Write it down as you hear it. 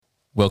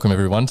Welcome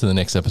everyone to the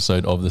next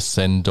episode of the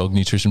Sen Dog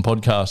Nutrition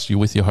Podcast. You're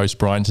with your host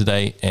Brian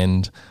today,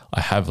 and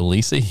I have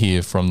Lisa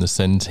here from the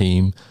Sen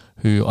team,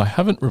 who I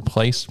haven't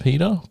replaced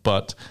Peter,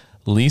 but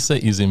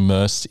Lisa is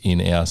immersed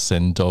in our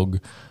Sen Dog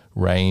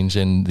range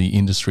and the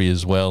industry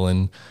as well,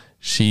 and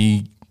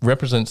she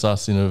represents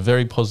us in a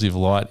very positive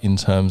light in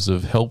terms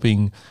of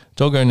helping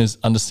dog owners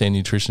understand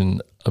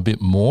nutrition a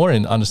bit more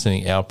and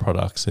understanding our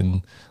products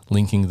and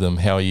linking them.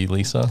 How are you,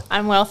 Lisa?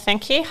 I'm well,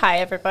 thank you. Hi,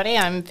 everybody.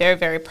 I'm very,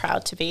 very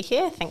proud to be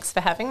here. Thanks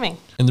for having me.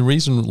 And the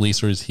reason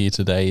Lisa is here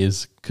today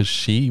is because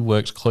she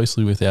works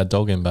closely with our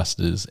dog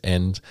ambassadors,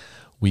 and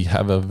we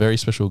have a very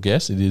special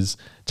guest. It is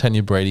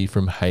Tanya Brady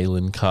from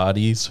Halen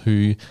Cardies,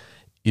 who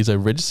is a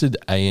registered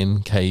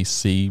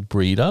ANKC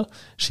breeder.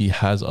 She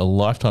has a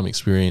lifetime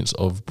experience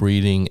of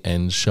breeding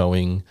and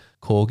showing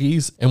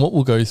corgis, and what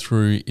we'll go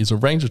through is a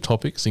range of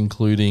topics,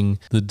 including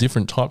the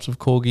different types of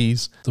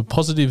corgis, the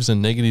positives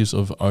and negatives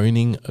of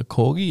owning a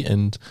corgi,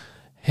 and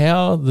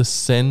how the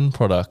Sen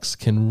products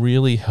can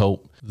really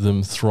help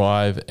them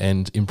thrive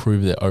and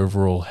improve their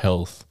overall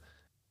health.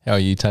 How are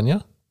you,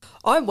 Tanya?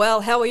 I'm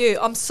well. How are you?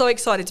 I'm so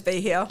excited to be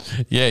here.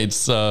 Yeah, it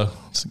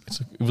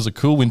was a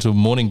cool winter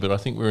morning, but I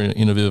think we're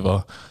in a bit of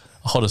a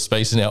hotter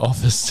space in our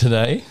office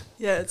today.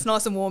 Yeah, it's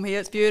nice and warm here.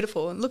 It's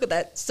beautiful. And look at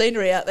that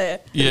scenery out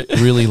there. Yeah,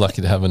 really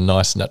lucky to have a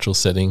nice natural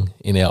setting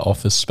in our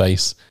office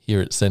space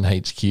here at Sen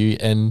HQ.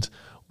 And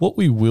what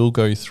we will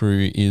go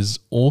through is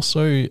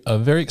also a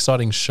very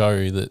exciting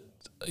show that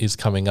is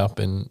coming up,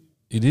 and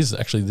it is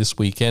actually this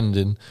weekend,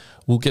 and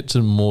we'll get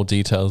to more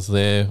details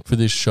there for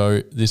this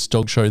show, this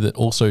dog show that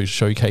also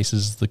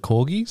showcases the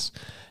corgis.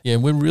 Yeah,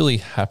 and we're really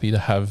happy to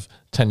have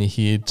Tanya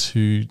here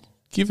to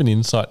give an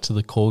insight to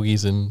the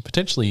corgis and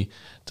potentially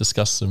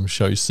discuss some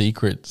show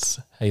secrets.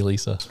 Hey,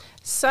 Lisa.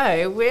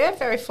 So we're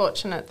very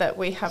fortunate that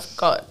we have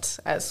got,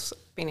 as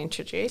been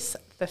introduced,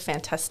 the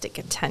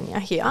fantastic Tanya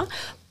here.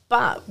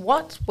 But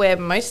what we're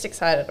most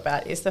excited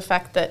about is the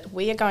fact that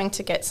we are going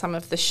to get some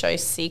of the show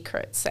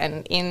secrets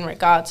and in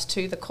regards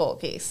to the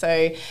corgi.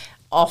 So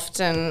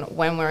often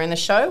when we're in the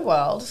show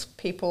world,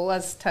 people,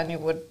 as Tanya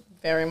would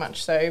very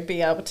much so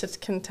be able to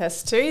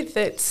contest to,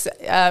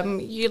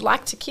 that you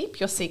like to keep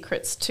your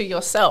secrets to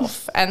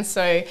yourself. And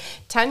so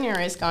Tanya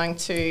is going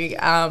to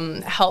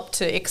help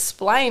to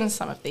explain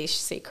some of these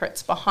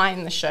secrets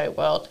behind the show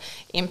world,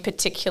 in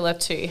particular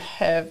to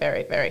her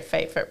very, very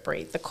favourite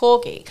breed, the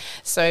Corgi.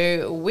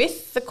 So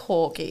with the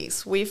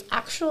Corgis, we've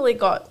actually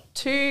got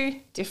two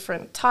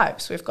different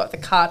types. We've got the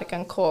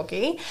Cardigan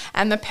Corgi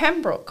and the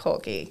Pembroke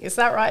Corgi. Is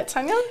that right,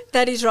 Tanya?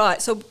 That is right.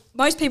 So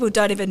most people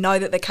don't even know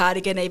that the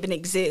Cardigan even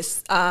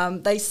exists.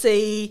 They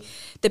see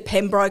the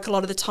Pembroke a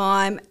lot of the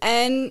time,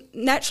 and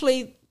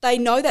naturally they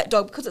know that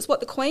dog because it's what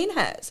the Queen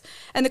has.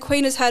 And the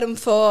Queen has had him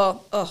for,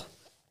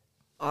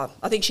 I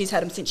think she's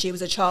had him since she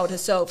was a child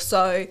herself.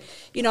 So,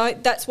 you know,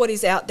 that's what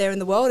is out there in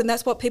the world, and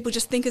that's what people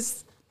just think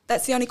is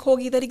that's the only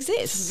corgi that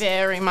exists.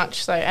 Very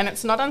much so. And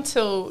it's not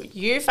until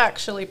you've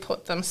actually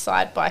put them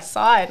side by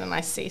side, and I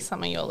see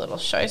some of your little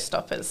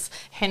showstoppers,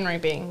 Henry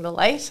being the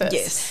latest,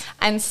 yes,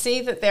 and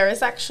see that there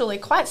is actually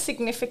quite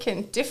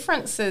significant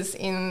differences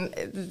in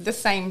the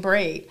same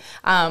breed.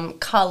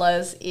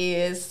 Colours,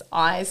 ears,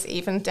 eyes,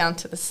 even down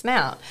to the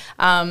snout.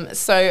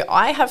 So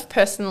I have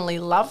personally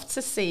loved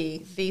to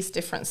see these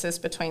differences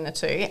between the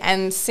two,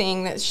 and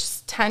seeing that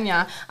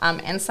Tanya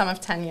and some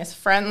of Tanya's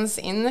friends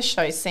in the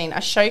show scene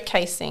are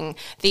showcasing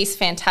these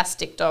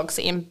fantastic dogs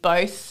in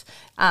both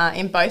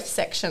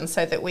sections,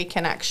 so that we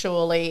can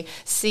actually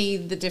see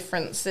the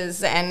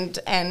differences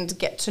and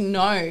get to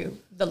know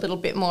a little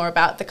bit more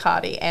about the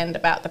Cardi and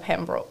about the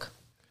Pembroke.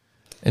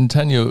 And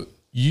Tanya,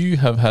 you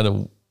have had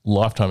a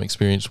lifetime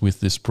experience with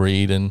this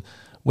breed, and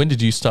when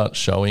did you start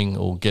showing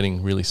or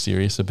getting really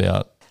serious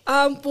about?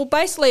 Well,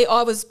 basically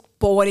I was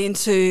born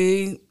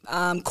into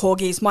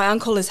corgis. My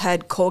uncle has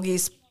had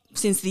corgis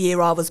since the year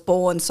I was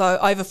born, so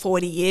over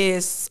 40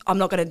 years. I'm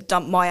not going to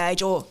dump my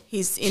age or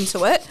his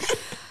into it.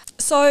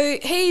 So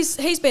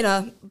he's been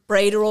a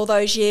breeder all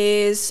those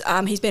years.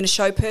 He's been a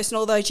show person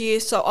all those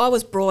years. So I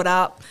was brought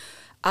up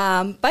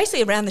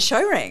basically around the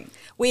show ring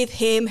with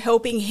him,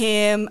 helping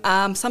him,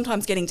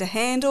 sometimes getting to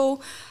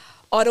handle.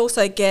 I'd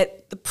also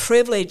get the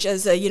privilege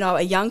as a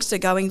youngster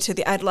going to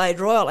the Adelaide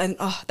Royal, and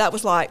that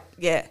was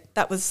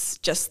that was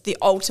just the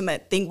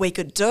ultimate thing we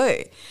could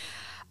do.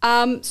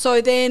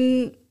 So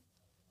then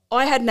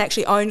I hadn't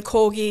actually owned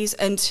corgis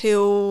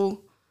until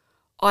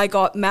I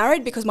got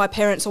married, because my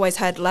parents always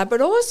had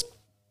Labradors.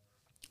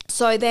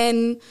 So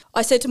then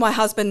I said to my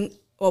husband,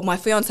 or my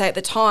fiancé at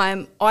the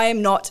time, I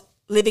am not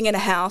living in a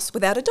house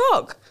without a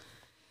dog.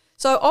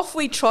 So off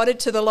we trotted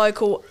to the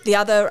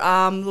other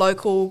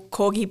local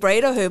corgi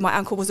breeder, who my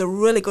uncle was a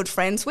really good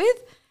friends with,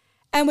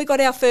 and we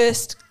got our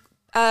first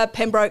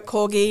Pembroke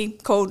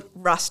corgi called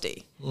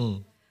Rusty.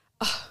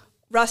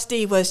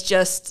 Rusty was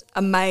just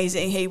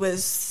amazing. He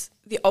was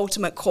the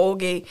ultimate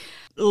corgi,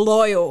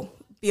 loyal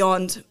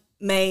beyond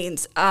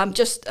means,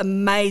 just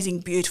amazing,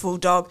 beautiful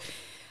dog.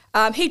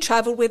 He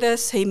travelled with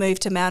us. He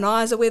moved to Mount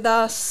Isa with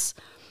us,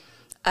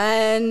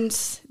 and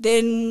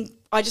then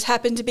I just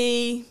happened to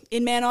be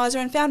in Mount Isa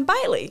and found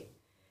Bailey.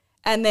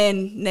 And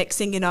then next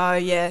thing you know,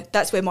 yeah,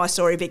 that's where my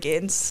story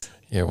begins.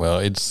 Yeah, well,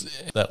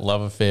 it's that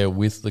love affair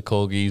with the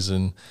corgis.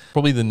 And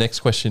probably the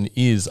next question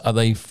is, are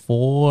they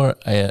for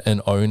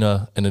an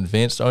owner, an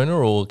advanced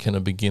owner, or can a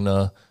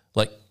beginner,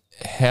 like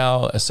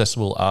how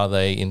accessible are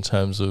they in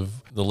terms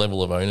of the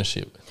level of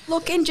ownership?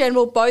 Look, in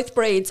general, both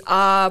breeds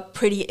are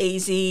pretty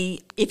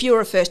easy. If you're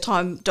a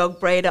first-time dog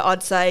breeder,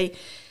 I'd say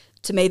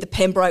to me the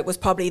Pembroke was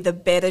probably the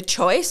better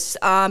choice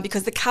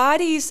because the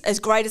Cardis, as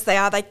great as they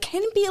are, they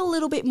can be a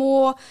little bit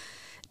more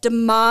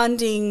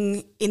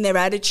demanding in their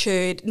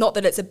attitude. Not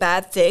that it's a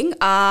bad thing.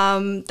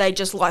 They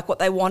just like what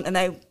they want, and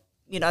they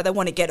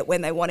want to get it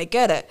when they want to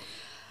get it.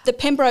 The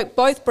Pembroke,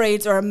 both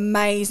breeds are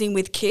amazing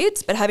with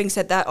kids, but having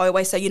said that, I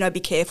always say, be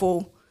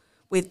careful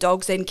with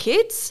dogs and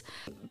kids.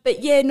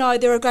 But yeah, no,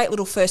 they're a great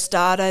little first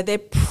starter. They're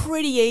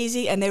pretty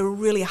easy and they're a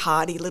really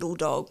hardy little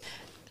dog.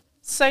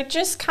 So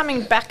just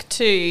coming back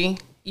to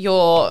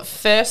your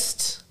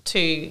first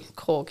two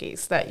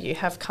corgis that you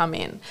have come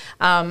in.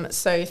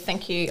 So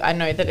thank you. I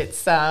know that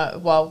it's,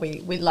 while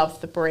we love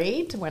the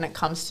breed, when it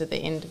comes to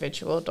the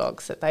individual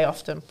dogs, that they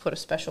often put a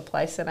special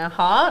place in our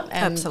heart,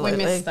 and Absolutely.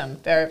 we miss them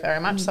very, very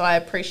much. So I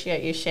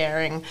appreciate you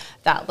sharing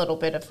that little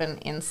bit of an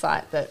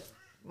insight that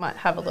might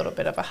have a little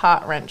bit of a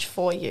heart wrench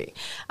for you.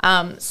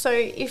 So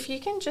if you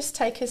can just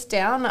take us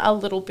down a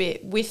little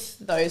bit with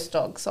those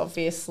dogs.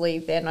 Obviously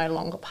they're no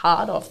longer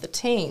part of the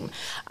team.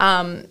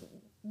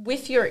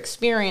 With your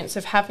experience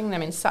of having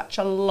them in such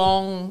a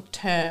long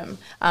term,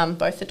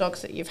 both the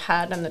dogs that you've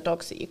had and the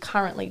dogs that you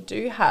currently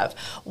do have,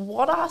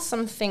 what are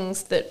some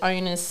things that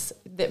owners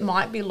that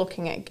might be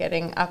looking at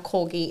getting a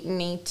corgi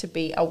need to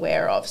be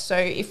aware of? So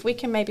if we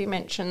can maybe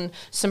mention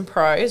some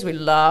pros, we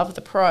love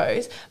the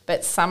pros,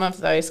 but some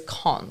of those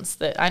cons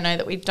that I know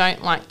that we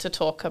don't like to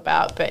talk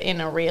about, but in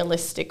a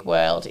realistic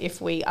world, if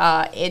we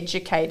are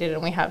educated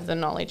and we have the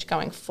knowledge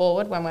going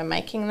forward when we're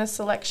making the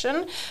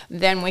selection,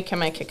 then we can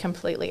make a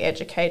completely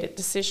educated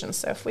decision.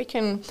 So if we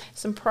can,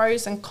 some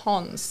pros and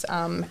cons,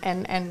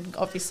 and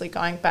obviously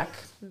going back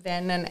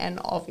then and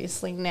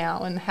obviously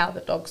now, and how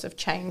the dogs have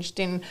changed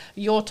in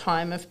your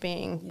time of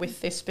being with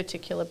this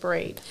particular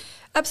breed.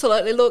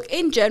 Absolutely. Look,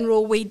 in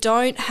general, we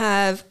don't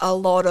have a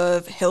lot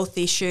of health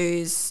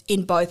issues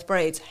in both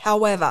breeds.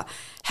 However,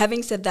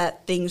 having said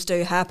that, things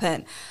do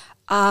happen.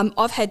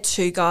 I've had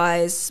two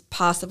guys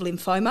pass of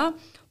lymphoma.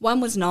 One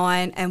was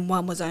 9 and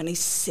one was only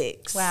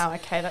 6. Wow,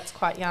 okay, that's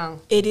quite young.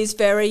 It is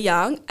very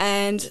young,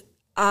 and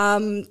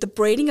the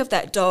breeding of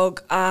that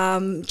dog,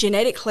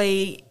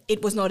 genetically,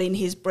 it was not in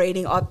his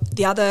breeding.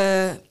 The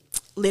other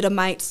litter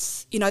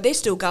mates, they're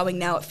still going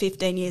now at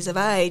 15 years of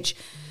age.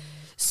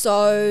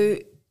 So,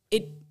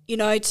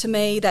 to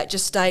me, that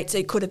just states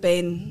it could have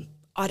been,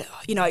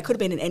 it could have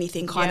been an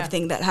anything kind of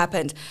thing that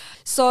happened.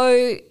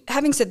 So,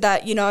 having said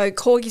that,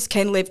 corgis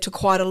can live to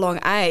quite a long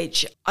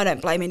age. I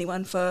don't blame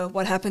anyone for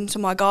what happened to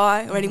my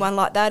guy or anyone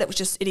like that.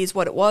 It is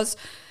what it was.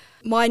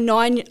 My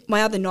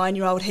other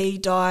 9-year-old, he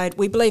died.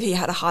 We believe he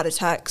had a heart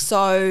attack.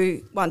 So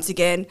once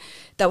again,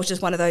 that was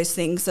just one of those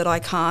things that I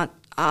can't,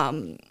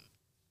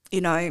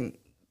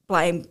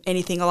 blame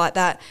anything like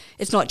that.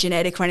 It's not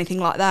genetic or anything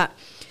like that.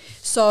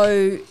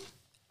 So,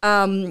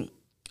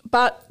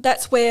 but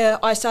that's where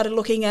I started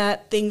looking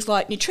at things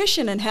like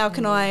nutrition and how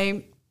can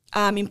I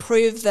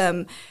improve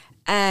them.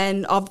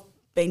 And I've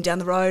been down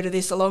the road of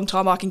this a long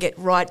time. I can get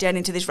right down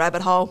into this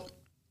rabbit hole.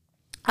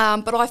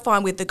 But I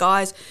find with the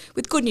guys,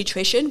 with good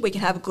nutrition, we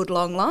can have a good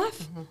long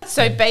life. Mm-hmm.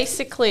 So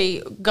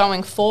basically,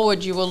 going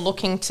forward, you were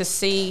looking to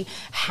see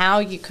how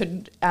you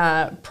could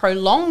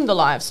prolong the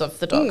lives of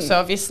the dogs. So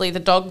obviously the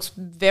dogs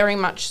very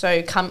much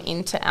so come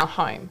into our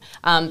home.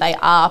 They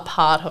are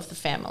part of the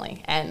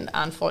family, and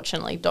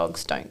unfortunately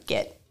dogs don't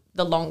get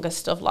the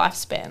longest of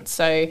lifespans.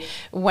 So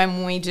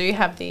when we do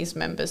have these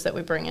members that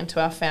we bring into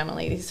our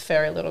family, these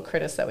furry little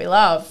critters that we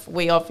love,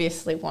 we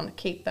obviously want to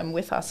keep them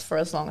with us for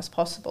as long as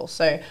possible.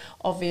 So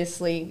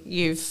obviously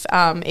you've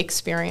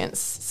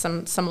experienced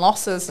some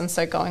losses, and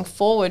so going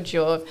forward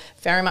you're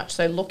very much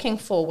so looking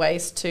for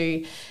ways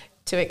to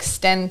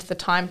extend the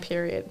time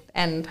period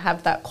and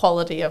have that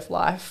quality of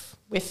life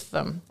with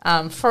them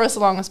for as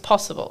long as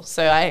possible.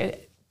 So I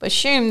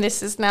assume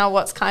this is now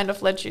what's kind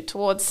of led you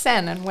towards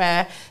Sen, and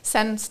where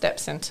Sen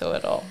steps into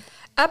it all.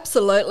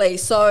 Absolutely.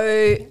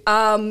 So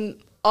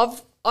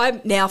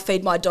I now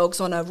feed my dogs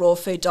on a raw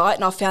food diet,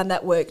 and I found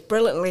that worked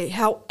brilliantly.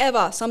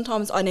 However,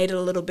 sometimes I needed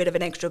a little bit of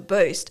an extra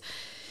boost.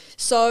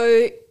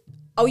 So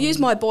I'll use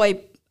my boy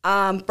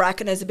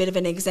Bracken as a bit of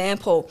an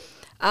example.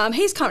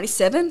 He's currently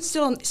 7,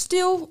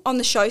 still on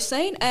the show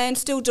scene and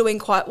still doing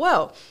quite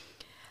well.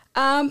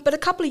 But a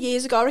couple of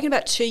years ago, I reckon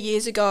about 2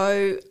 years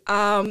ago,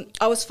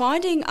 I was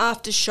finding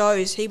after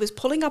shows he was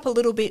pulling up a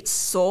little bit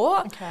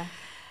sore. Okay.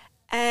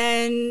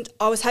 And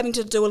I was having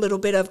to do a little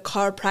bit of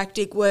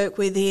chiropractic work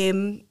with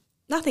him.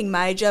 Nothing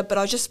major, but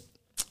I just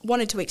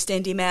wanted to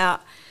extend him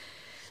out.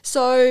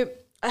 So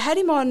I had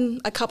him on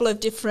a couple of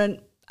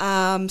different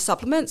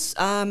supplements.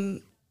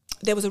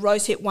 There was a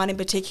Rose Hip one in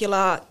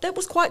particular that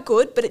was quite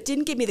good, but it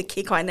didn't give me the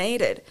kick I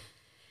needed.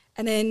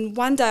 And then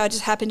one day I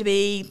just happened to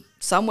be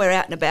somewhere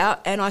out and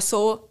about, and I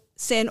saw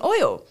Sen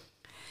Oil.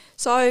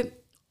 So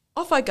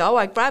off I go.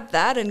 I grab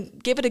that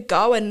and give it a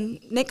go, and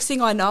next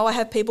thing I know, I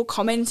have people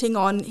commenting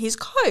on his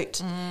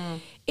coat.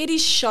 It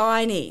is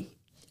shiny,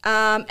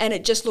 and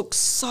it just looks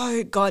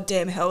so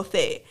goddamn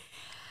healthy.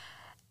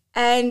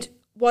 And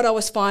what I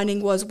was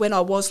finding was when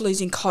I was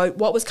losing coat,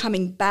 what was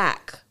coming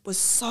back was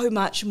so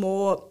much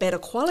more better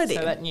quality.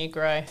 So that new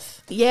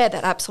growth. Yeah,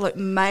 that absolute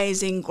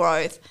amazing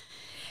growth.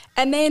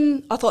 And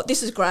then I thought,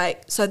 this is great.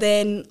 So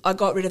then I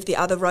got rid of the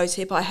other rose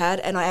hip I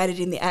had and I added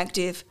in the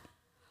active.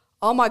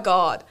 Oh my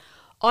God.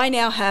 I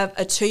now have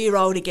a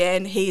 2-year-old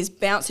again. He is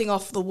bouncing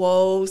off the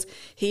walls.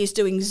 He is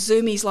doing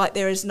zoomies like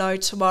there is no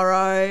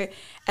tomorrow.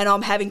 And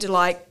I'm having to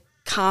like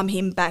calm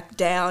him back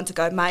down to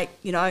go, mate,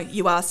 you know,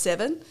 you are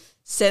 7.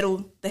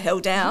 Settle the hell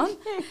down.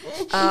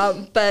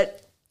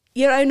 But,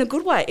 you know, in a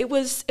good way. It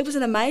was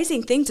an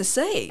amazing thing to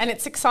see. And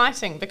it's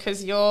exciting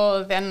because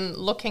you're then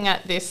looking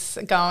at this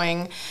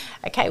going,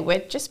 okay, we're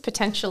just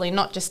potentially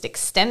not just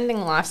extending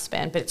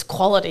lifespan, but it's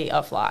quality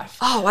of life.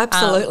 Oh,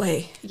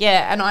 absolutely.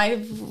 Yeah, and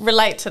I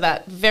relate to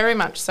that very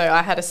much so.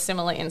 I had a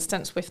similar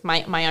instance with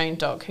my own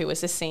dog who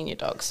was a senior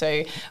dog.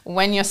 So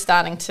when you're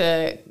starting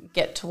to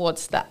get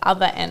towards the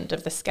other end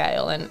of the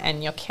scale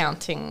and you're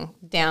counting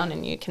down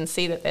and you can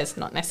see that there's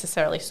not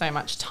necessarily so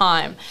much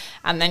time,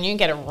 and then you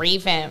get a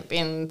revamp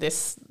in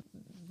this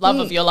love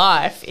of your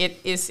life, it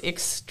is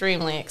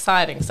extremely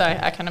exciting. So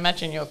I can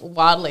imagine you're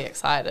wildly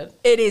excited.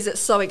 It is. It's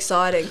so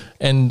exciting.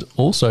 And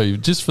also,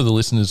 just for the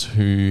listeners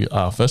who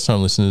are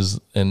first-time listeners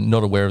and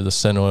not aware of the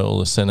Sen Oil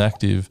or Sen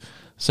Active,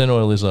 Sen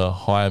Oil is a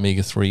high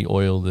omega-3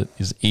 oil that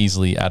is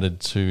easily added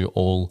to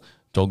all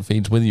dog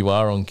feeds, whether you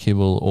are on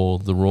kibble or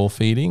the raw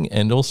feeding.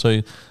 And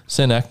also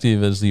Sen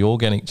Active as the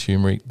organic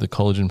turmeric, the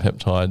collagen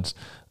peptides,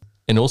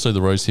 and also the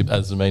rosehip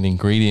as the main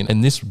ingredient.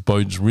 And this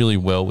bodes really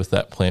well with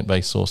that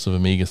plant-based source of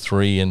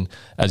omega-3. And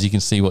as you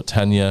can see what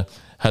Tanya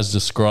has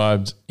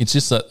described, it's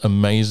just that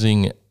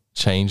amazing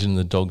change in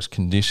the dog's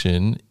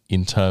condition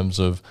in terms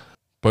of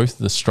both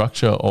the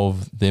structure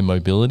of their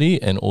mobility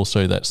and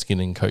also that skin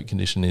and coat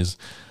condition is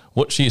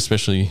what she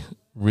especially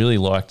really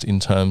liked in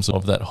terms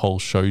of that whole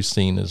show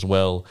scene as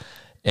well.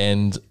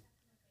 And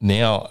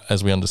now,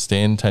 as we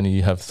understand, Tanya,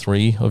 you have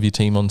 3 of your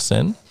team on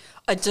Sen.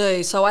 I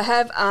do. So I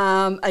have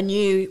a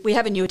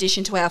new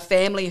addition to our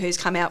family who's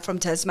come out from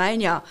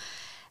Tasmania,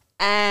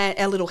 and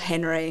our little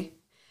Henry.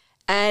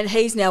 And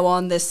he's now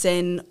on the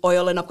Sen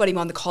Oil, and I've got him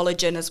on the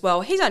collagen as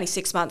well. He's only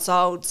 6 months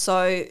old,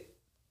 so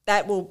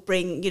that will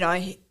bring, you know,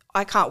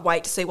 I can't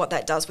wait to see what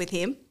that does with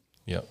him.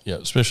 Yeah,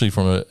 especially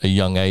from a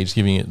young age,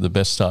 giving it the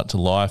best start to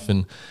life.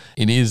 And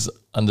it is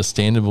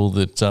understandable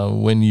that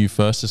when you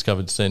first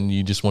discovered Sen,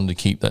 you just wanted to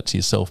keep that to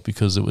yourself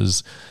because it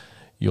was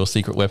your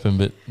secret weapon.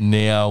 But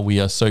now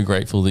we are so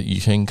grateful that you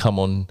can come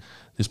on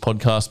this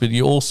podcast, but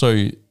you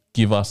also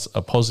give us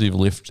a positive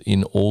lift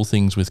in all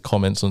things with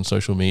comments on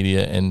social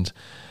media and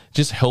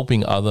just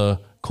helping other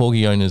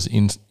corgi owners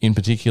in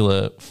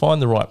particular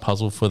find the right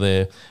puzzle for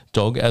their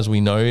dog. As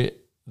we know,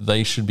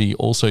 they should be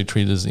also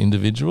treated as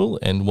individual,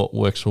 and what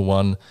works for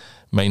one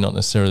may not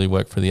necessarily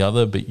work for the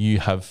other, but you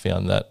have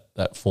found that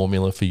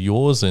formula for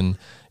yours, and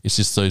it's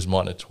just those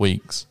minor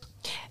tweaks.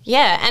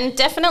 Yeah, and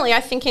definitely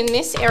I think in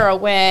this era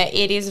where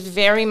it is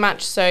very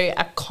much so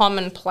a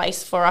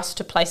commonplace for us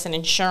to place an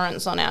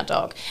insurance on our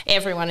dog.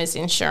 Everyone is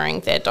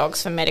insuring their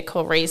dogs for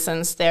medical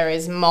reasons. There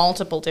is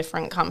multiple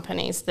different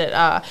companies that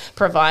are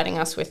providing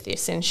us with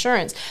this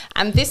insurance.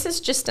 And this is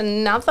just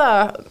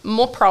another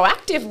more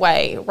proactive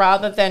way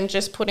rather than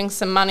just putting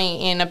some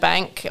money in a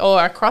bank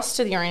or across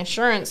to your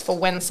insurance for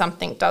when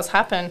something does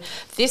happen.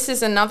 This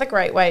is another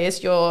great way,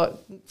 as you're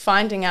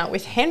finding out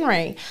with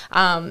Henry,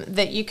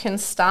 that you can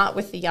start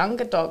with the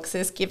younger dogs,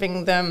 is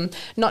giving them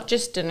not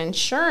just an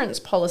insurance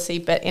policy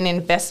but an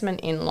investment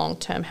in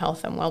long-term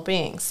health and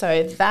well-being.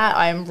 So that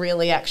I'm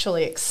really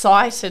actually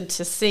excited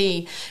to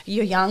see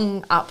your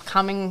young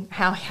upcoming,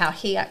 how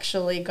he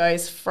actually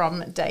goes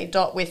from day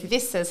dot with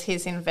this as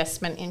his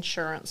investment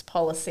insurance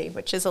policy,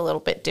 which is a little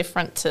bit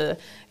different to,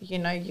 you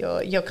know,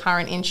 your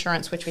current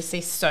insurance, which we see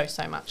so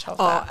much of.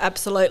 Oh,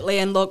 absolutely.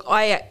 And look,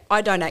 I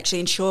don't actually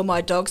insure my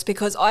dogs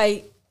because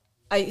I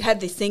had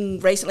this thing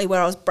recently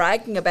where I was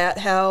bragging about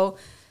how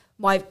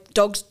my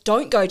dogs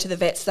don't go to the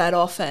vets that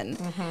often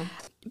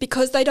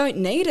because they don't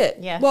need it.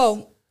 Yes.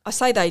 Well, I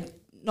say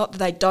not that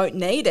they don't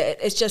need it,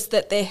 it's just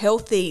that they're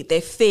healthy, they're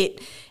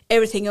fit,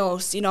 everything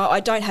else. You know, I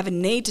don't have a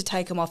need to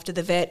take them off to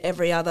the vet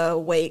every other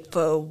week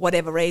for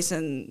whatever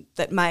reason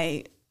that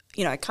may,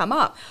 you know, come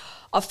up.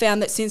 I've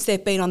found that since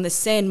they've been on the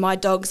Sen, my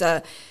dogs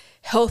are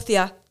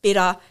healthier,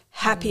 fitter,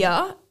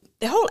 happier.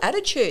 Their whole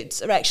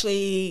attitudes are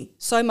actually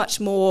so much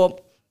more.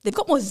 They've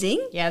got more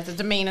zing. Yeah, the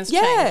demeanour's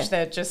changed.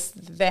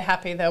 They're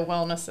happy, their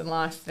wellness in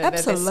life. They're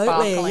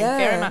sparkling,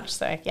 very much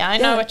so. Yeah, I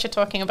know what you're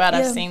talking about.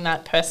 I've seen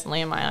that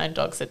personally in my own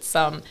dogs. It's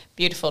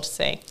beautiful to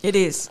see. It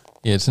is.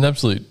 Yeah, it's an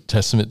absolute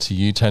testament to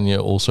you, Tanya,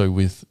 also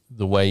with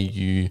the way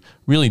you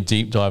really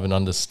deep dive and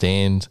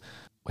understand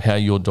how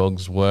your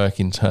dogs work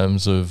in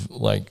terms of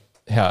like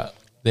how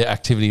their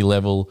activity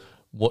level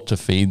what to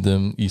feed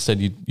them. You said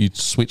you'd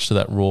switch to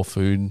that raw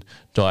food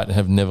diet and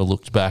have never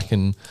looked back,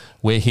 and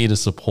we're here to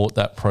support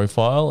that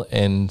profile.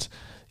 And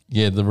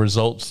yeah, the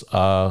results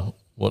are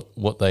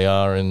what they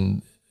are,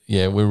 and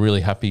yeah, we're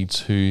really happy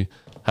to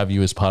have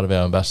you as part of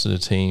our ambassador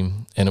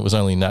team. And it was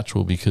only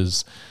natural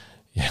because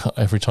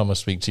every time I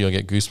speak to you, I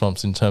get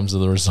goosebumps in terms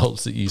of the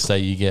results that you say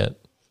you get.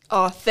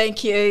 Oh,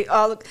 thank you.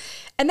 Oh, look,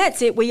 and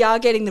that's it. We are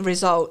getting the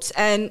results.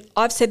 And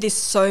I've said this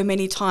so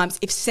many times.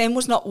 If Sen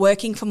was not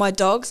working for my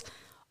dogs,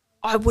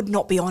 I would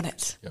not be on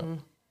it. Yep.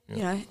 Yep.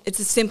 You know, it's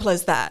as simple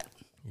as that.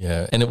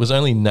 Yeah, and it was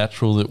only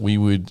natural that we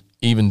would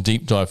even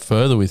deep dive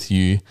further with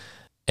you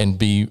and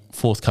be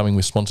forthcoming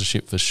with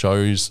sponsorship for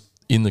shows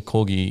in the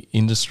corgi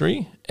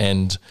industry.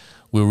 And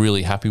we're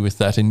really happy with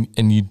that. And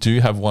you do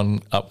have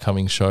one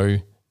upcoming show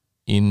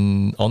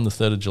on the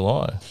 3rd of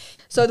July.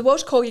 So the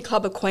Welsh Corgi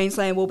Club of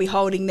Queensland will be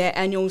holding their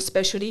annual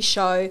specialty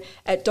show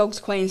at Dogs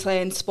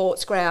Queensland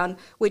Sports Ground,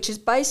 which is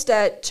based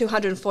at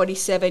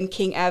 247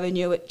 King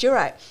Avenue at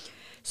Durack.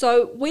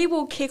 So we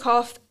will kick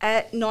off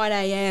at 9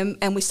 a.m.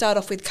 and we start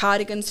off with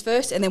cardigans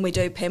first, and then we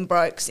do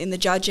Pembrokes in the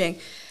judging.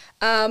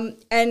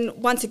 And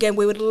once again,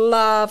 we would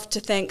love to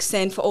thank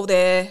Sen for all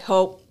their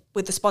help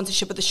with the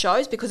sponsorship of the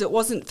shows, because it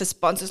wasn't for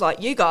sponsors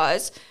like you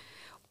guys.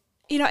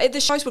 You know,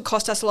 the shows would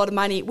cost us a lot of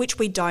money, which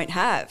we don't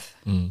have.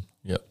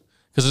 Yep.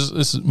 Because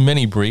there's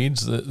many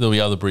breeds. There'll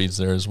be other breeds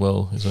there as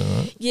well. Is that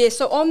right? Yeah,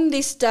 so on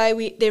this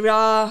day, there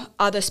are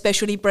other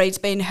specialty breeds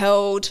being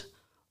held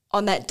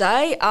on that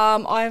day.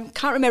 I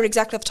can't remember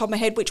exactly off the top of my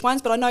head which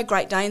ones, but I know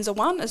Great Danes are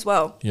one as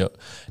well. Yep.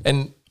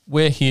 And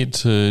we're here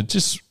to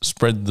just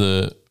spread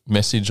the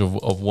message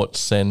of what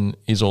Sen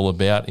is all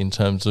about in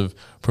terms of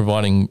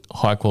providing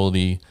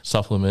high-quality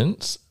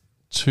supplements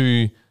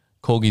to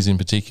corgis in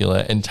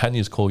particular. And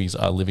Tanya's corgis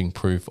are living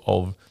proof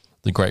of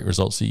the great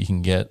results that you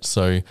can get.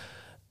 So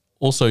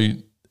also,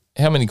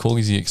 how many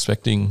corgis are you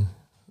expecting?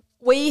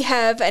 We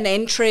have an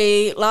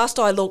entry. Last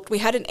I looked, we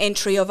had an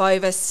entry of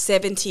over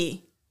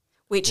 70,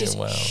 which is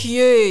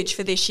huge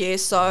for this year.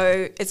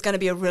 So it's going to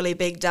be a really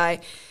big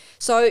day.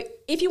 So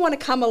if you want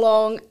to come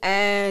along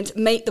and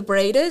meet the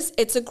breeders,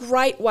 it's a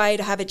great way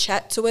to have a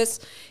chat to us,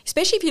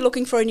 especially if you're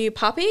looking for a new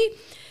puppy.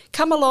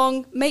 Come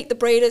along, meet the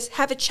breeders,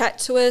 have a chat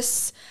to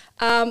us.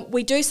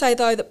 We do say,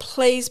 though, that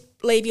please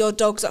leave your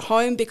dogs at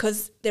home,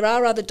 because there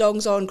are other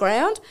dogs on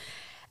ground.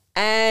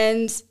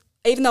 And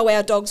even though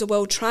our dogs are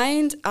well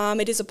trained,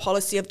 it is a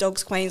policy of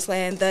Dogs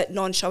Queensland that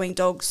non-showing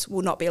dogs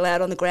will not be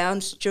allowed on the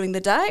ground during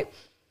the day.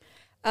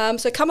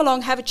 So come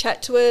along, have a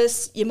chat to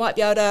us. You might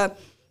be able to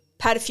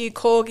pat a few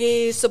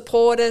corgis,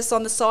 support us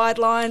on the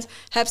sidelines,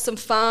 have some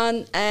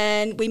fun,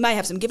 and we may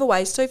have some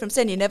giveaways too from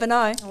Sen. You never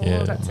know. Oh,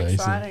 yeah, that's amazing.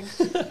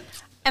 Exciting.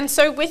 And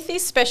so with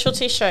these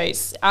specialty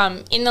shows,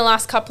 in the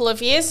last couple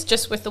of years,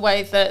 just with the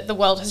way that the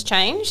world has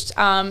changed,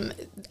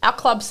 our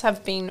clubs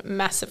have been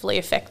massively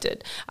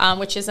affected,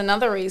 which is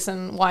another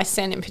reason why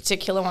Sen in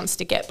particular wants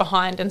to get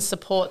behind and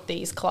support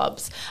these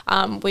clubs.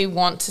 We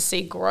want to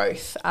see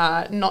growth,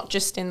 not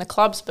just in the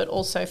clubs, but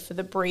also for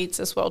the breeds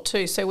as well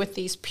too. So with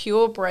these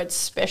purebred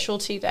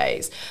specialty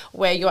days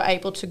where you're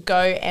able to go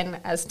and,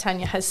 as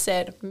Tanya has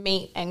said,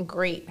 meet and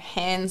greet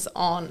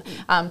hands-on,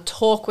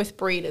 talk with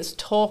breeders,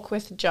 talk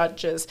with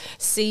judges,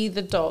 see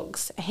the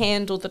dogs,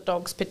 handle the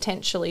dogs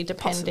potentially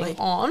depending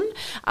on.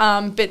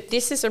 But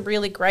this is a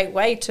really great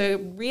way to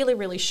really,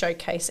 really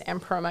showcase and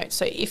promote.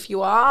 So if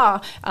you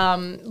are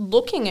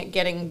looking at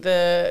getting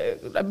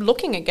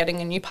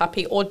a new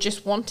puppy, or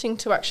just wanting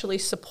to actually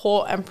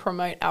support and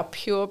promote our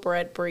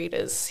purebred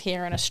breeders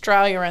here in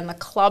Australia and the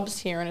clubs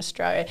here in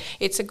Australia,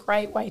 it's a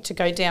great way to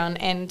go down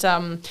and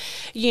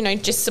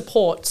just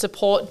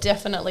support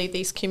definitely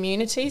these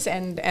communities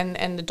and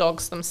the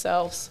dogs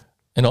themselves.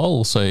 And I'll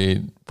also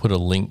put a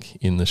link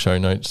in the show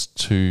notes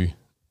to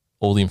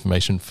all the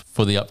information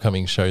for the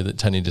upcoming show that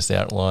Tanya just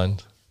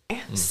outlined.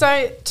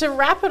 So to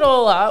wrap it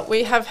all up,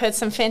 we have heard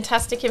some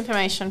fantastic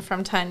information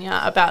from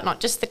Tanya about not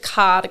just the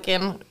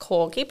cardigan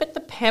corgi, but the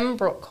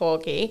Pembroke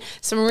corgi,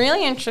 some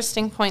really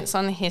interesting points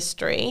on the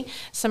history,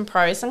 some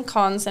pros and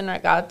cons in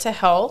regard to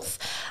health,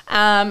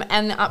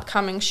 and the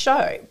upcoming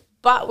show.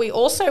 But we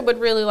also would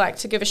really like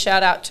to give a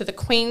shout out to the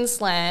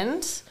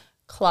Queensland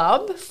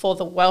Club for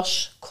the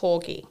Welsh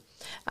Corgi.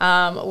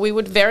 We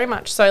would very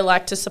much so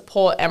like to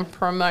support and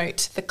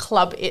promote the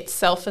club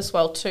itself as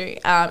well too,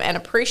 and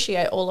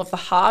appreciate all of the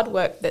hard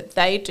work that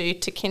they do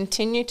to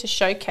continue to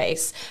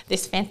showcase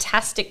this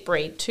fantastic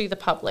breed to the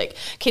public,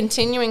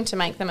 continuing to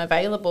make them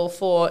available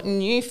for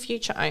new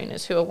future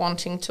owners who are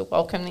wanting to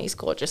welcome these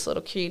gorgeous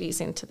little cuties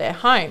into their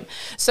home.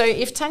 So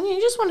if Tanya,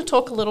 you just want to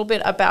talk a little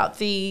bit about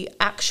the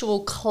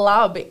actual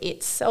club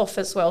itself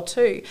as well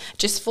too,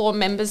 just for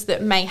members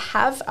that may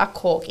have a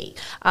corgi.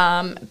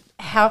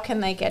 How can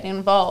they get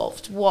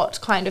involved? What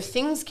kind of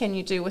things can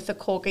you do with a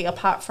corgi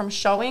apart from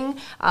showing?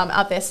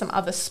 Are there some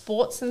other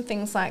sports and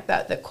things like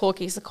that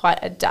corgis are quite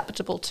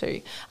adaptable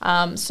to?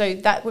 So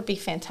that would be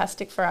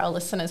fantastic for our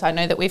listeners. I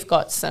know that we've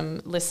got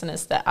some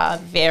listeners that are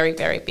very,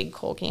 very big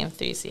corgi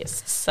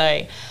enthusiasts.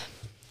 So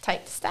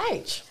take the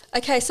stage.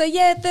 Okay, so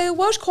the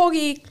Welsh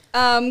Corgi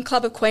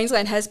Club of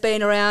Queensland has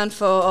been around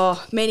for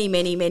many,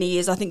 many, many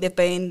years. I think they've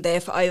been there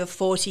for over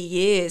 40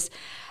 years.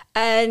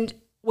 And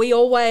we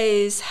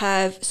always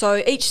have,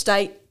 so each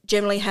state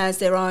generally has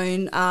their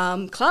own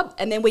club,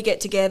 and then we get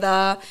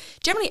together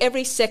generally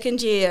every second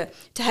year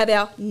to have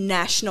our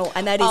national,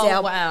 and that is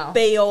our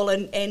be-all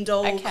and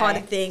end-all kind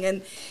of thing.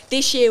 And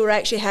this year we're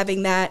actually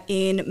having that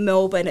in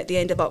Melbourne at the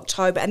end of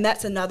October, and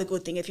that's another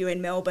good thing. If you're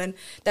in Melbourne,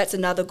 that's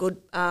another good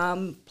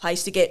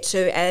place to get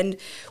to. And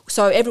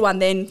so everyone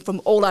then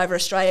from all over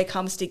Australia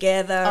comes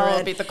together. Oh,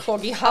 it'll be the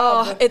Corgi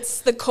hub. Oh,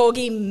 it's the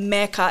Corgi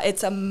mecca.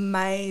 It's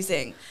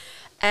amazing.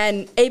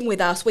 And even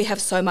with us, we have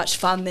so much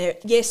fun there.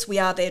 Yes, we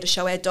are there to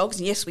show our dogs,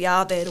 and yes, we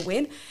are there to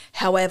win.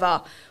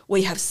 However,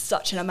 we have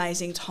such an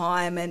amazing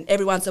time, and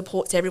everyone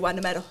supports everyone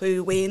no matter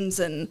who wins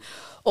and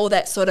all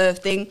that sort of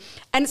thing.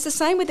 And it's the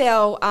same with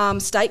our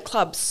state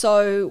clubs.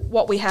 So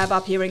what we have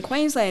up here in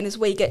Queensland is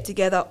we get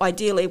together,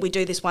 ideally we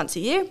do this once a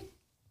year,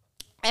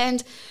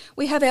 and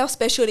we have our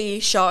specialty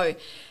show.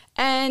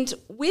 And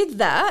with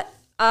that,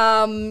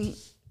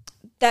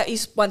 that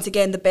is once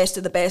again the best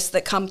of the best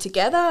that come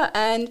together,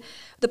 and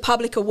the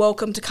public are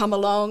welcome to come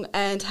along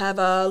and have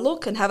a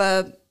look and have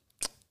a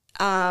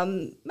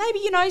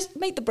maybe,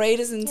 meet the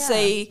breeders and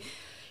see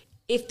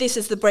if this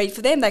is the breed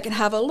for them. They can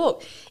have a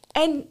look.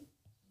 And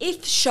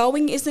if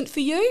showing isn't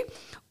for you,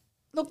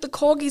 look, the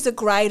Corgis are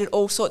great at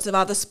all sorts of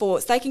other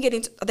sports. They can get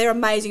into, they're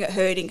amazing at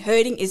herding.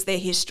 Herding is their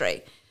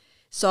history.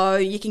 So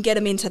you can get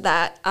them into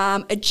that.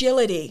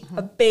 Agility,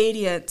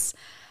 obedience,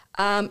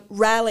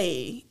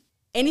 rally,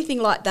 anything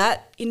like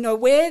that.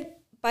 Where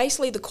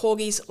basically the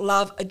Corgis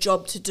love a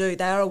job to do.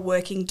 They are a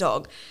working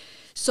dog.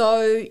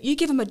 So you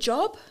give them a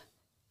job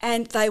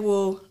and they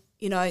will,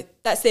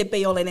 that's their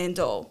be-all and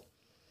end-all.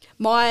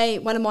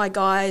 One of my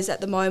guys at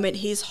the moment,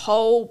 his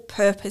whole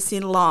purpose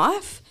in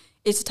life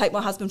is to take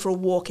my husband for a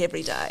walk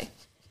every day.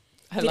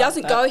 If he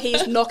doesn't go,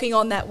 he's knocking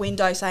on that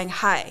window saying,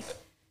 hey,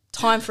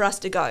 time for us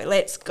to go,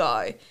 let's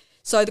go.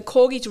 So the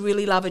Corgis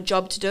really love a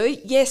job to do.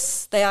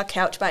 Yes, they are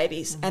couch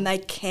babies and they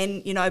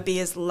can, be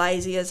as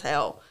lazy as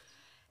hell.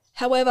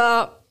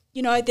 However,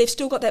 they've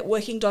still got that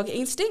working dog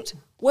instinct.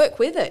 Work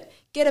with it.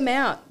 Get them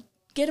out.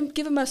 Give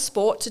them a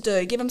sport to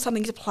do. Give them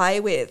something to play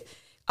with.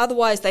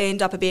 Otherwise, they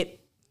end up a bit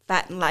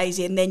fat and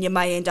lazy, and then you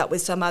may end up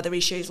with some other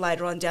issues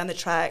later on down the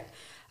track.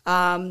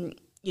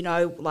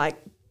 Like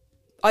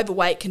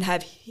overweight can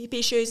have hip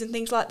issues and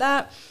things like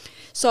that.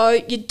 So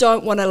you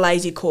don't want a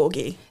lazy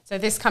Corgi. So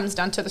this comes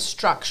down to the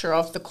structure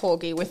of the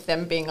Corgi, with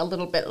them being a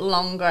little bit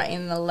longer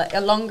in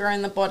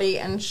the body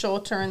and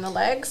shorter in the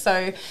legs.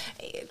 So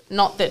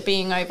not that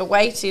being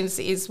overweight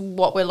is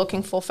what we're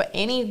looking for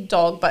any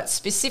dog, but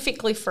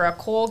specifically for our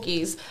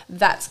Corgis,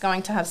 that's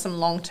going to have some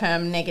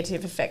long-term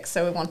negative effects.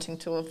 So we're wanting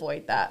to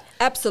avoid that.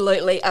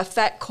 Absolutely. A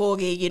fat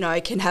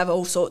Corgi, can have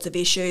all sorts of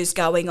issues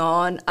going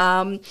on.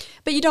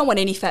 But you don't want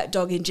any fat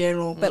dog in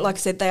general. But like I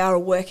said, they are a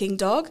working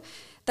dog.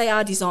 They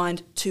are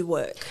designed to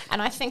work. And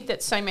I think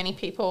that so many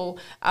people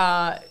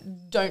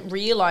don't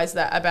realise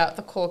that about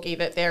the Corgi,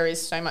 that there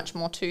is so much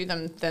more to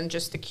them than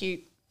just the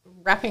cute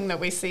wrapping that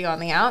we see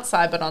on the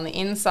outside, but on the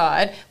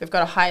inside, we've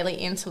got a highly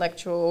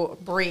intellectual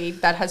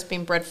breed that has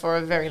been bred for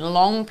a very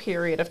long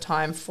period of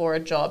time for a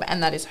job,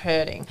 and that is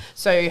herding.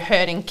 So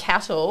herding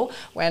cattle,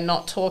 we're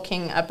not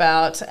talking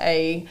about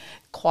a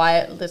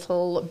quiet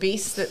little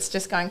beast that's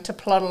just going to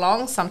plod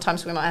along.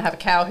 Sometimes we might have a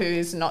cow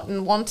who's not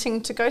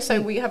wanting to go,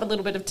 so we have a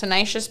little bit of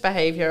tenacious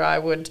behaviour, I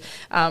would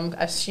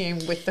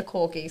assume, with the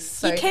Corgis.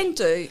 So you can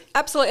do,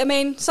 absolutely. I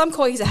mean, some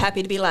Corgis are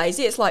happy to be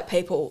lazy. It's like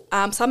people.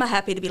 Some are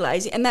happy to be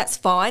lazy, and that's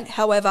fine.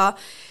 However,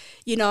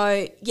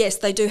 yes,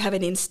 they do have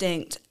an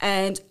instinct.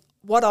 And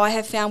what I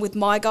have found with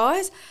my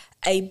guys,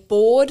 a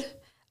bored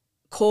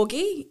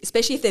Corgi,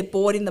 especially if they're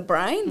bored in the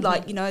brain,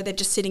 like, they're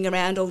just sitting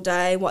around all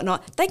day,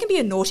 whatnot, they can be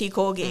a naughty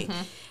Corgi.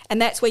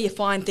 And that's where you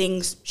find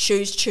things,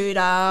 shoes chewed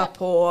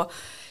up or,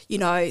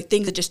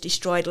 things are just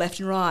destroyed left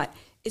and right.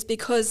 It's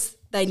because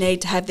they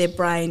need to have their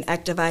brain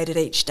activated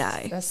each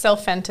day. They're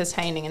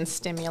self-entertaining and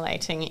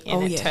stimulating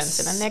turns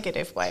in a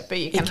negative way, but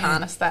you can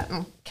harness that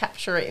and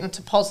capture it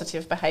into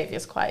positive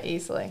behaviours quite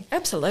easily.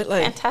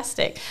 Absolutely.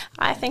 Fantastic.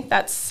 I think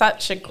that's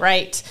such a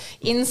great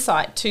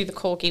insight to the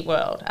Corgi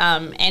world,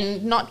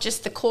 and not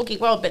just the Corgi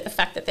world, but the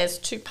fact that there's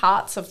two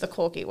parts of the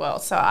Corgi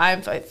world. So I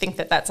think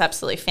that that's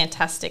absolutely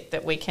fantastic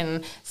that we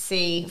can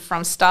see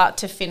from start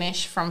to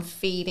finish, from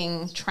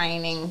feeding,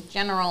 training,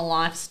 general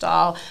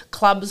lifestyle,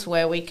 clubs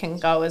where we can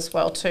go as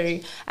well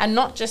too. And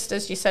not just,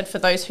 as you said, for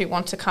those who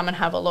want to come and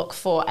have a look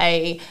for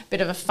a bit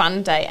of a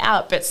fun day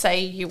out, but say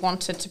you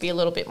wanted to be a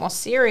little bit more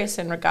serious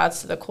in regards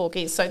to the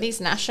Corgis. So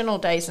these national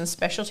days and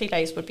specialty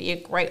days would be a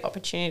great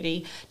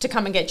opportunity to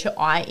come and get your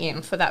eye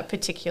in for that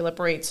particular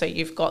breed. So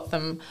you've got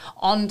them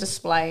on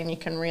display and you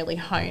can really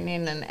hone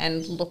in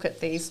and look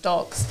at these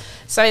dogs.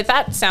 So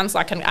that sounds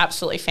like an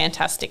absolutely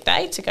fantastic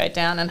day to go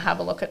down and have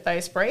a look at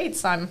those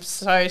breeds. I'm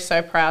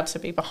so proud to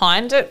be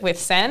behind it with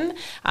Sen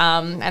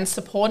and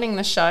supporting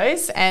the show.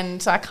 goes,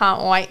 and I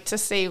can't wait to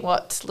see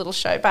what little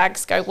show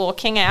bags go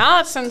walking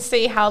out and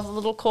see how the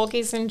little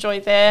corgis enjoy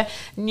their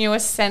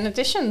newest Sen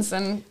additions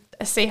and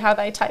see how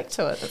they take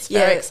to it. It's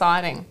very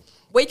exciting.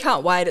 We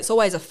can't wait. It's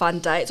always a fun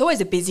day. It's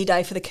always a busy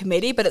day for the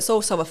committee, but it's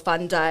also a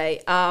fun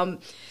day.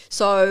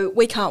 So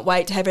we can't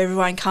wait to have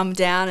everyone come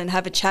down and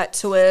have a chat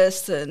to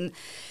us and,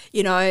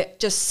 you know,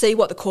 just see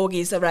what the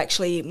corgis are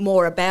actually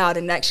more about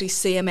and actually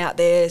see them out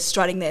there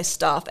strutting their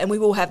stuff. And we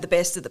will have the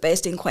best of the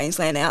best in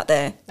Queensland out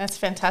there. That's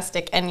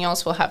fantastic. And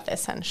yours will have their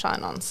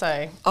sunshine on,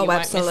 so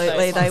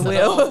absolutely, they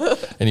will.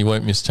 And you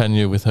won't miss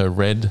Tanya with her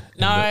red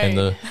and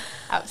the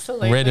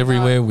absolutely red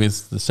everywhere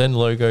with the Sen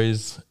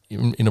logos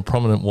in a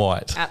prominent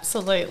white.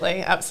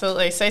 Absolutely.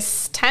 So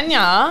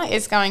Tanya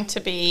is going to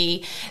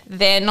be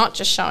there not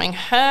just showing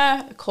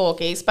her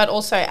corgis, but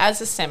also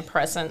as a Sen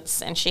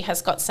presence, and she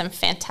has got some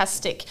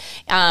fantastic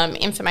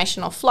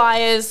informational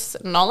flyers,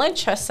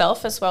 knowledge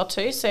herself as well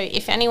too. So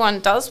if anyone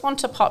does want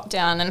to pop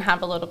down and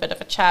have a little bit of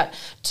a chat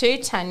to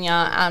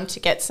Tanya to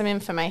get some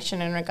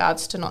information in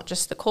regards to not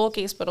just the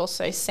corgis but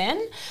also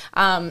Sen,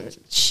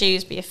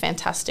 she'd be a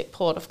fantastic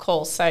port of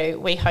call. So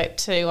we hope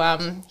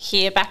to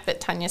hear back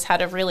that Tanya's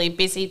had a really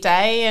busy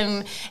day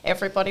and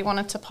everybody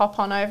wanted to pop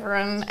on over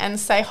and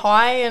say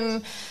hi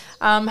and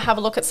have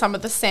a look at some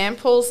of the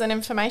samples and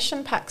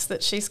information packs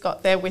that she's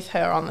got there with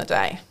her on the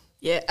day.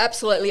 Yeah,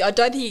 absolutely. I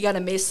don't think you're going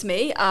to miss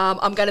me.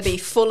 I'm going to be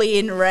fully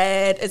in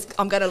red.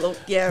 I'm going to look,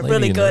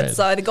 really good. Red.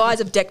 So the guys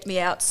have decked me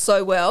out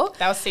so well.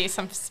 They'll see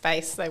some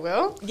space, they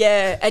will.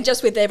 Yeah, and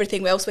just with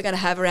everything else we're going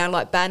to have around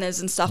like banners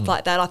and stuff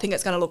like that, I think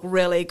it's going to look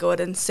really good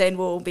and Sen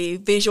will be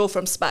visual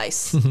from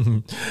space.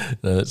 No,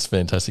 that's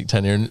fantastic,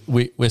 Tanya. And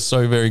we're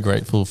so very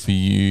grateful for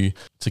you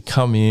to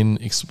come in,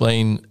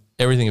 explain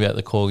everything about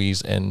the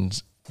corgis,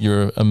 and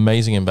you're an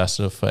amazing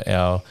ambassador for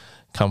our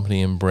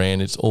company and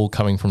brand. It's all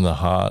coming from the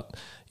heart.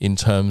 In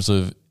terms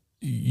of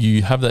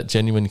you have that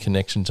genuine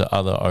connection to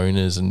other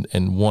owners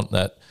and want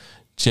that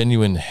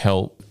genuine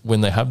help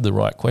when they have the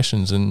right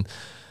questions. And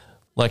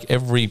like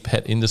every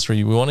pet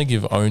industry, we want to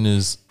give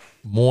owners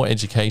more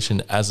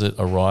education as it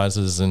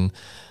arises. And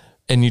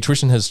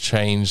nutrition has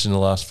changed in the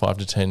last 5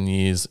 to 10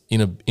 years in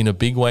a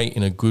big way,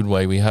 in a good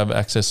way. We have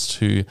access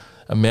to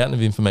a mountain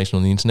of information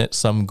on the internet,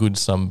 some good,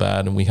 some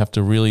bad, and we have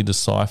to really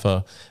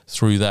decipher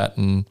through that.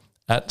 And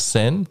at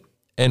Sen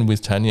and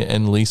with Tanya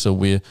and Lisa,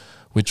 we're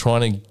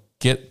trying to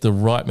get the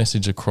right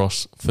message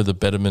across for the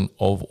betterment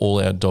of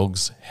all our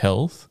dogs'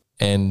 health.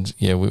 And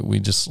we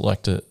just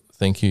like to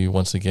thank you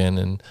once again.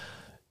 And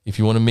if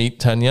you want to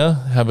meet Tanya,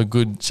 have a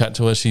good chat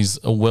to her. She's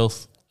a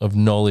wealth of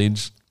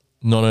knowledge,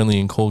 not only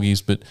in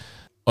corgis, but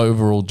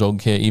overall dog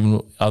care,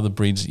 even other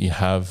breeds that you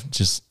have.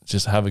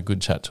 Just have a good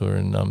chat to her.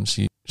 And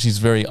she's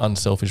very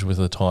unselfish with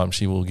her time.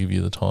 She will give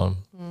you the time.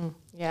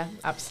 Yeah,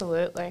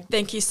 absolutely.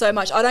 Thank you so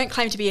much. I don't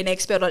claim to be an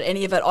expert on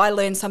any of it. I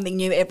learn something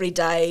new every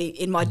day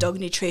in my dog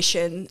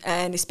nutrition,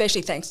 and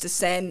especially thanks to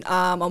Sen,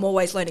 I'm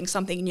always learning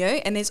something new,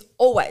 and there's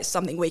always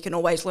something we can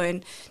always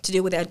learn to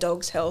do with our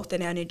dog's health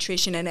and our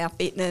nutrition and our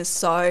fitness.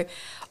 So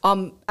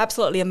I'm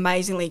absolutely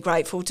amazingly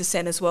grateful to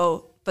Sen as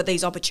well for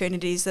these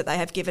opportunities that they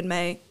have given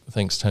me.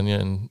 Thanks, Tanya.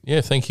 And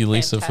thank you,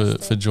 Lisa,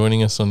 for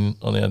joining us on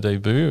our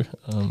debut,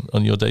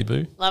 on your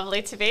debut.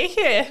 Lovely to be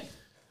here.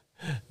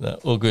 No,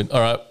 all good.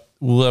 All right.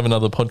 We'll have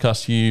another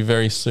podcast for you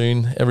very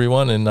soon,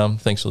 everyone, and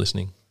thanks for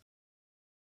listening.